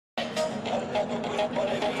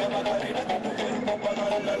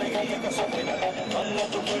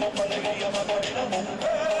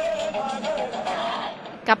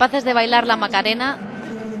capaces de bailar la Macarena,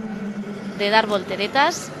 de dar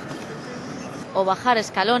volteretas o bajar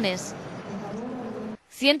escalones.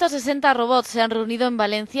 160 robots se han reunido en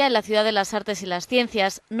Valencia, en la Ciudad de las Artes y las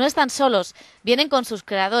Ciencias. No están solos, vienen con sus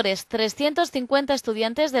creadores, 350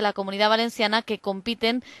 estudiantes de la Comunidad Valenciana que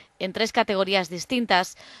compiten en 3 categorías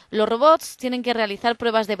distintas. Los robots tienen que realizar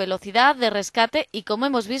pruebas de velocidad, de rescate y, como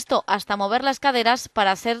hemos visto, hasta mover las caderas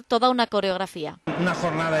para hacer toda una coreografía. Una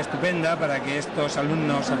jornada estupenda para que estos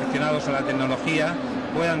alumnos aficionados a la tecnología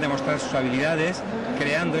puedan demostrar sus habilidades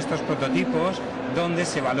creando estos prototipos donde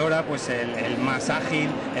se valora pues el más ágil,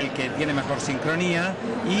 el que tiene mejor sincronía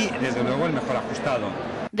y desde luego el mejor ajustado.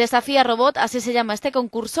 Desafía Robot, así se llama este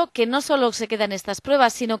concurso, que no solo se queda en estas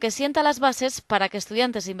pruebas, sino que sienta las bases para que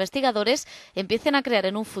estudiantes e investigadores empiecen a crear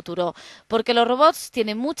en un futuro. Porque los robots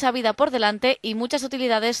tienen mucha vida por delante y muchas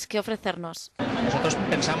utilidades que ofrecernos. Nosotros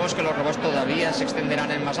pensamos que los robots todavía se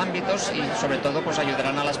extenderán en más ámbitos y sobre todo pues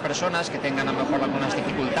ayudarán a las personas que tengan a lo mejor algunas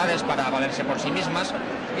dificultades para valerse por sí mismas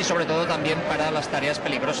y sobre todo también para las tareas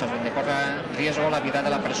peligrosas, donde corre riesgo la vida de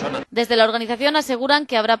la persona. Desde la organización aseguran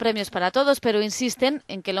que habrá premios para todos, pero insisten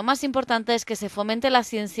en que lo más importante es que se fomente la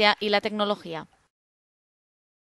ciencia y la tecnología.